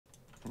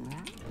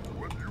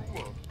What do you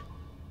want?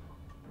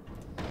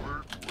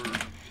 Work.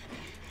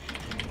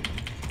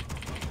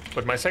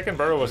 But my second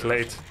burrow was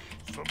late.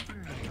 Something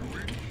you're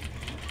doing?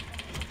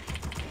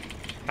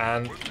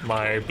 And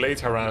my blade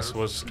harass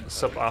was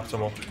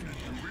suboptimal.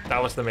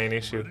 That was the main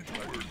issue.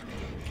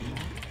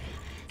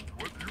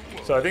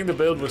 So I think the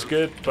build was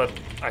good, but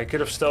I could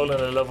have stolen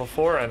a level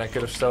 4 and I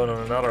could have stolen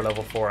another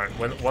level 4.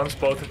 And once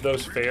both of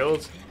those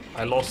failed,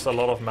 I lost a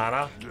lot of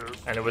mana,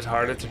 and it was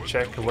harder to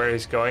check where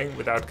he's going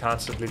without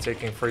constantly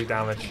taking free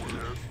damage.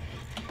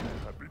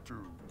 Happy to.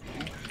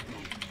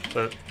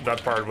 So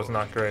that part was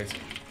not great.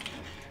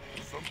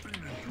 Something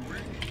you're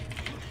doing?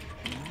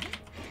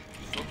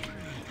 Something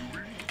you're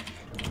doing?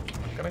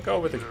 I'm gonna go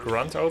with a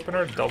grunt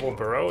opener, double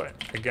burrow,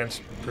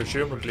 against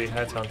presumably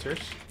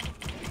headhunters.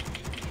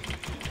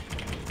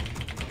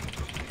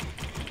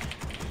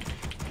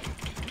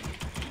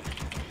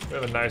 We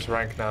have a nice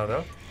rank now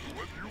though.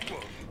 What do you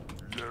want?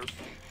 Yes.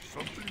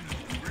 Something you're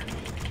doing?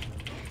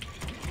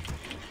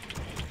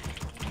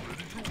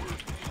 Ready to work.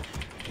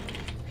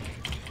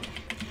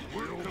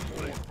 Build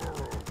complete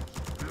burrow.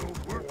 Build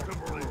work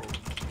complete.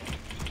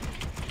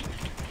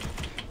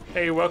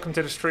 Hey, welcome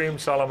to the stream,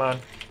 Solomon.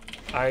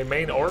 I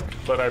main orc,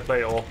 but I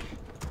play all.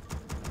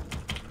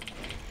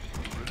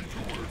 Ready to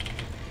work.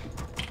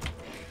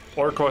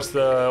 Orc was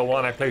the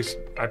one I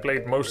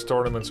played most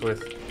tournaments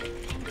with.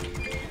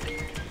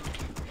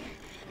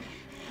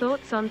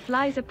 Thoughts on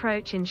Fly's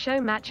approach in show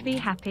match v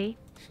Happy?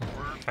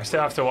 I still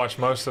have to watch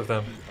most of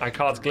them. I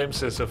caught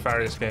glimpses of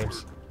various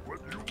games.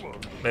 What do you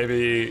want?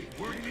 Maybe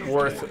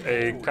worth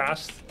a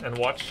cast and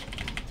watch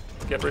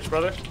Get Rich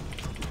Brothers.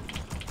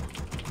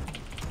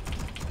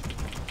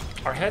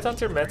 Are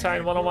Headhunter meta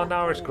in 1-on-1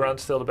 now, or is Grunt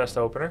still the best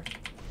opener?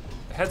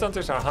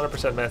 Headhunters are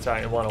 100% meta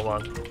in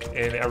 1-on-1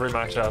 in every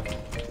matchup.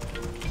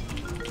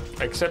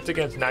 Except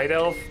against Night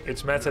Elf,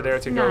 it's meta there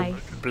to go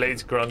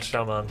Blades Grunt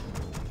Shaman.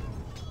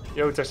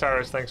 Yo,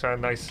 Tessaris, thanks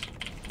man, nice.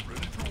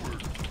 Ready to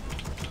work.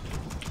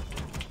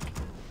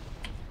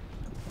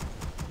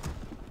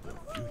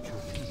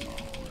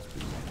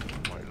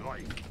 My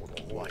life for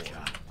the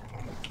Warrior.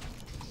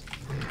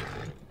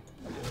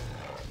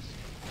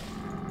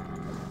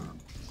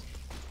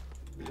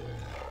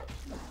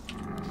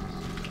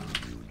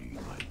 You need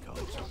my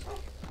counsel.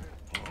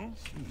 Huh?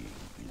 Seeing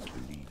is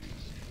believing.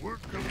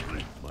 Work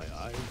complete. My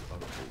eyes are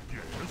open.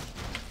 Yes.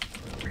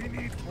 We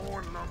need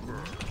more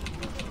lumber.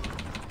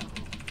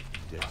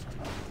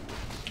 Destiny.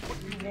 What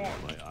do you want?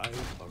 My eyes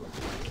are open.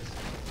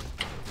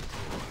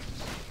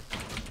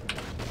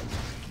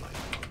 My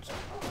counsel.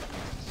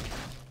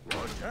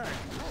 Attack.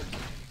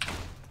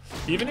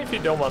 Even if you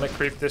don't want to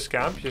creep this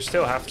camp, you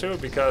still have to,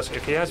 because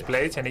if he has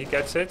blades and he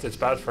gets it, it's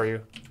bad for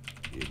you.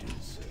 It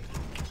is.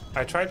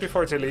 I tried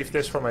before to leave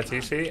this for my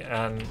TC,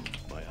 and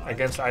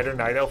against either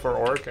Night Elf or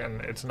Orc,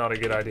 and it's not a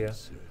good idea.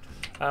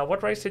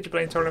 What race did you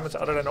play in tournaments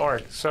other than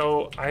Orc?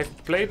 So I've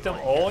played them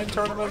all in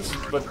tournaments,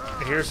 but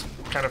here's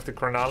kind of the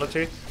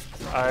chronology.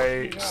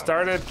 I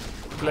started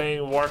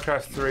playing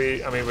Warcraft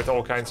 3, with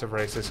all kinds of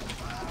races.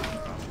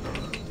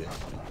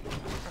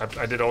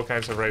 I did all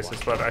kinds of races,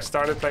 but I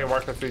started playing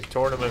Warcraft 3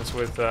 tournaments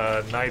with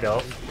Night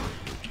Elf.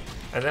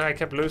 And then I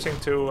kept losing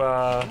to,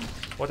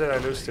 what did I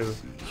lose to?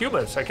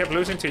 Humans. I kept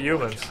losing to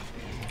humans.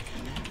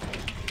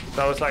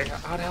 So I was like,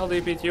 how the hell do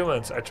you beat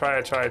humans? I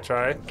try.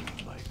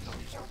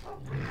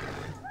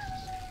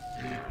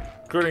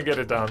 Couldn't get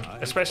it done,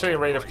 especially in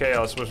Reign of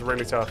Chaos was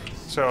really tough.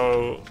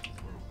 So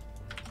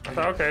I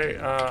thought, okay,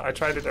 I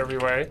tried it every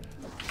way.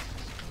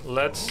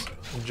 Let's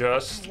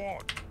just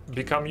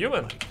become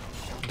human.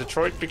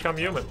 Detroit become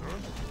human.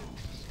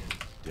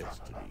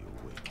 Destiny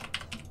away.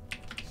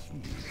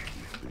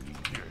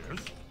 Yes.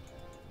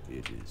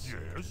 It is.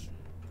 Yes.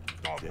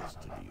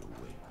 Destiny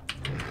away.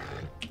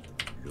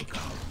 Look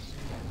out.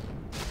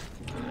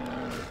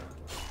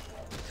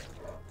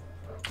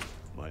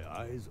 My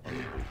eyes are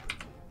open.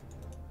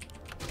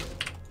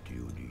 Do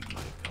you need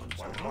my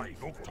counsel? My life,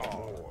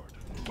 Lord.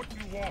 What do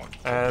you want?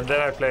 And then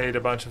I played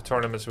a bunch of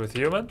tournaments with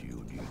human. Do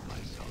you need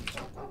my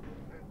counsel?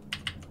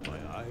 My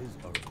eyes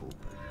are open.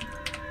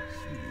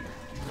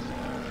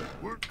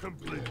 Work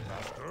complete,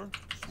 Master.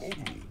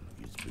 Smoking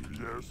is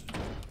believing. Yes.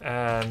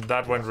 And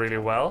that went really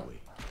well.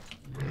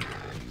 Do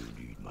you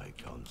need my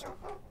counsel?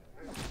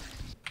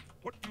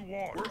 What do you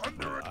want? We're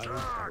under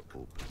attack.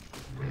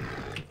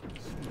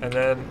 And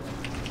then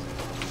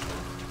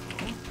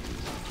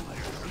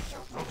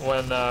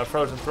when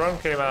Frozen Throne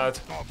came out,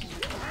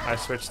 I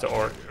switched to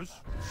Orc. Attack, Master.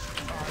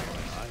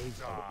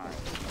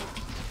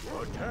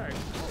 No time.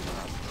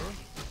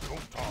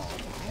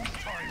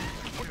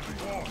 What do you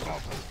want?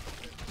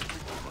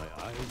 My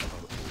eyes are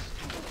open.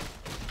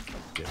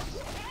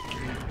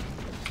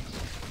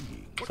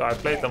 So I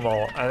played them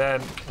all. And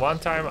then one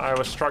time I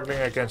was struggling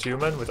against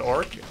human with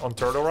Orc on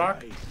Turtle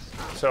Rock.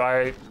 So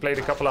I played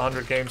a couple of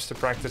 100 games to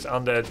practice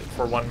Undead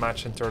for one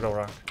match in Turtle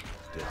Rock.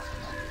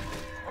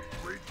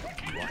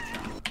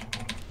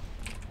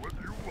 What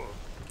do you want?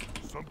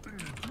 Something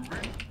you're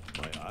doing?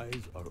 My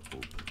eyes are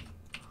open.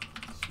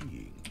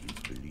 Seeing is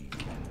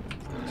believing.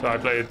 So I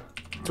played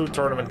 2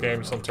 tournament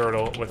games on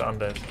Turtle with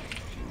Undead.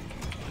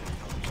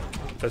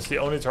 That's the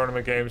only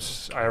tournament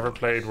games I ever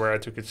played where I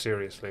took it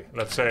seriously.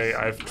 Let's say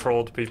I've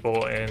trolled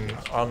people in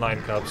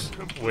online cups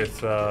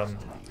with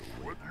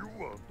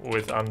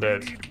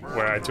undead,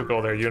 where I took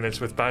all their units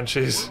with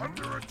banshees.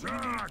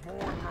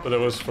 But it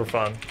was for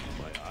fun.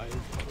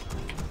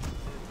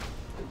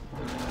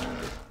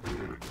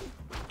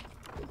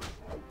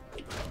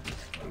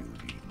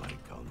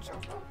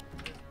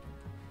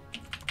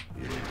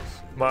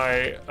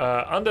 My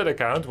undead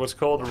account was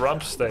called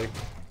Rumpsteak.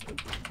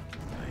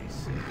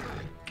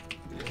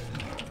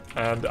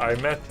 And I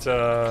met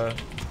the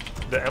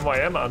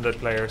MYM undead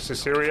players,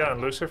 Caesarea and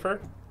Lucifer.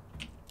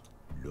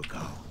 Look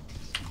out.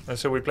 And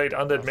so we played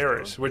Undead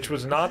Mirrors, which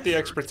was not the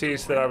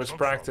expertise that I was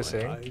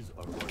practicing.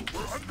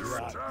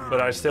 But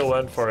I still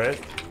went for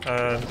it.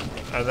 And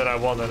then I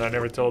won, and I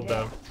never told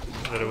them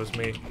that it was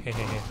me. I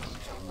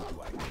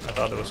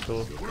thought it was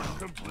cool.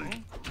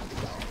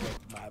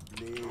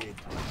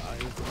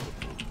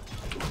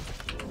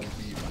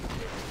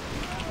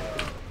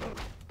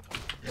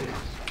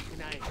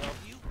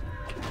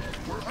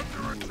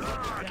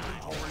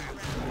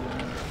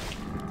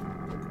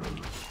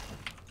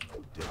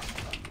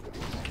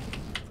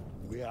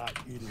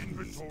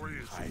 Inventory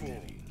is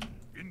full.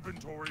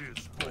 Inventory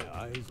is full. My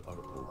eyes are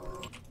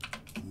open.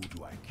 Who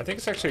do I think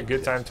it's actually a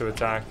good time to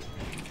attack.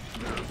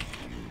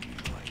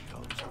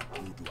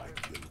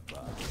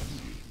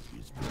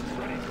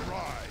 Ready to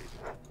ride.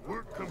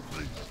 Work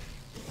complete.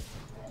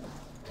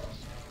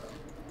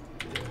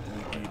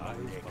 My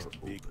eyes are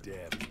big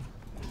depth.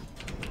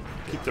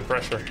 Keep the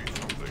pressure.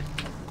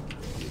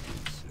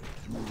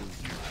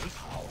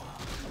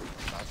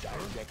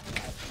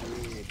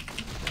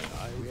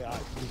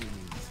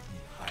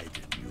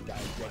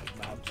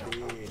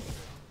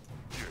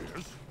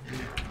 Yes.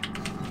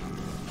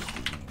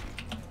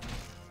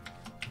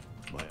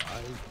 My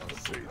eyes are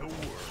say the word.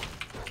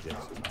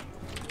 Yes.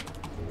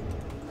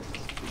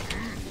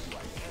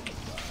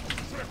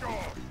 Check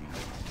off.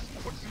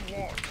 What you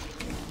want?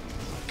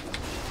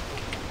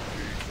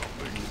 Need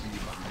something.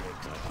 My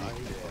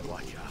eyes,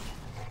 watch out.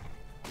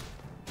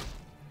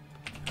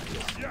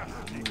 Yeah,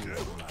 need it.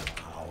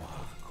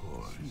 Of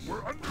course.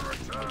 We're under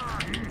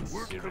attack.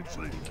 We're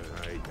complete.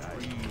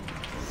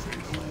 Say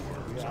the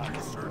word.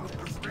 Research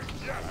complete.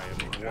 Yes, I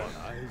am one.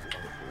 Eyes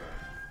are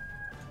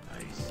I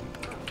see.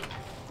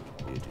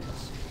 It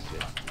is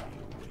destiny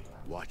away.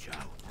 Watch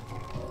out.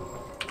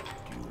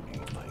 Do you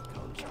need my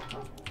counsel?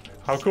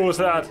 How cool is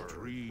that?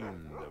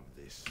 Dreamed of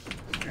this.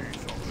 Need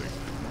something.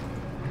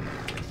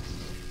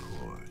 Of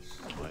course.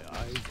 My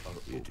eyes are.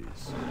 It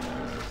is.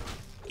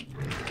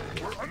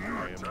 We're under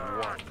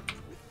attack.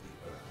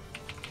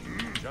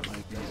 Just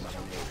might be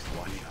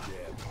watch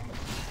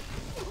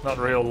out. Not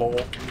real lol.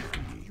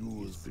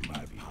 Use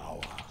my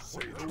power.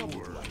 Say the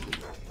word.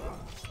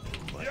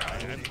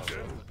 Yeah, and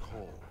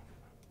call.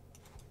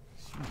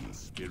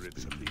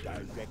 Spirits of the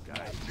direct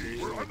guide.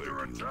 We're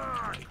under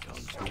attack.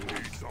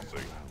 Need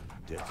something.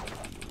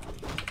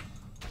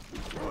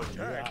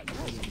 Attack.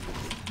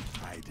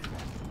 Hide it.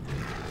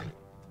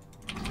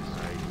 I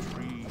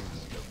dreamed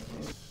of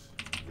this.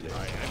 I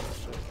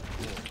answer.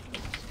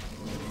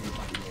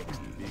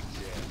 Big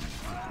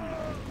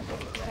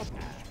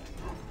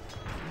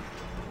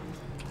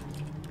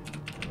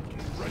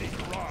ready to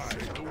ride.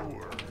 Say the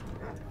word.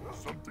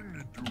 Something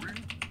you're doing?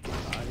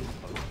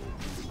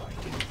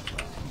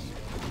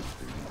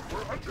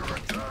 We're under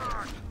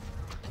attack!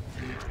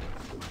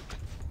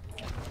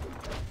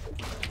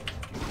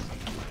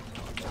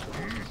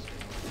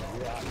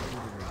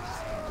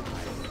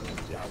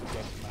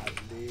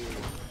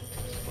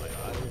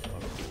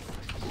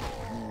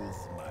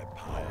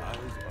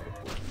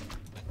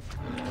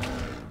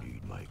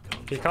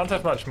 He can't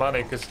have much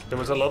money because there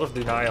was a lot of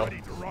denial.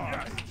 Ready to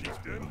ride,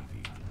 chieftain.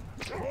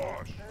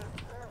 Gosh.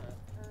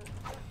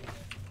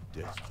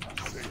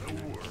 Say the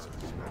word.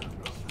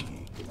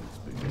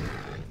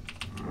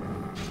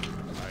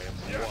 I am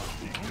one,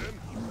 chieftain.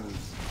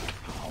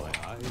 My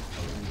eyes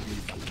are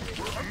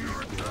we're under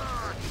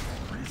attack.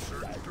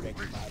 Research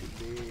complete.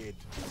 Need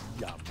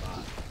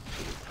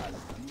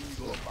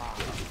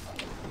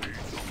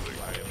something.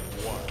 I am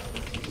one.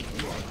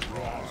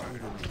 Ride.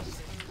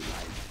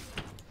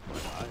 My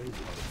eyes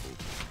are open.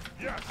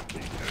 Yes,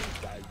 chieftain.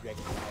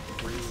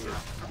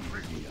 Research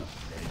complete.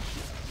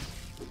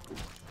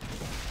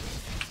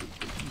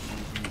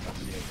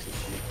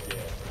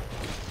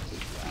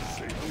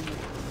 Say the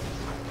word.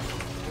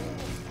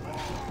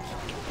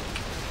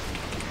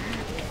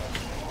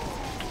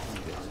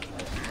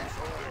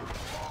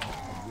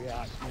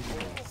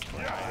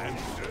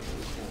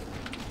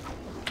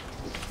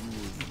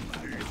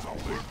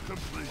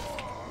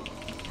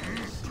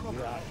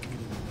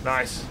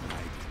 Nice.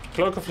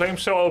 Cloak of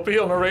Flames so OP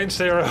on a ranged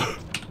hero.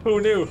 Who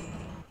knew?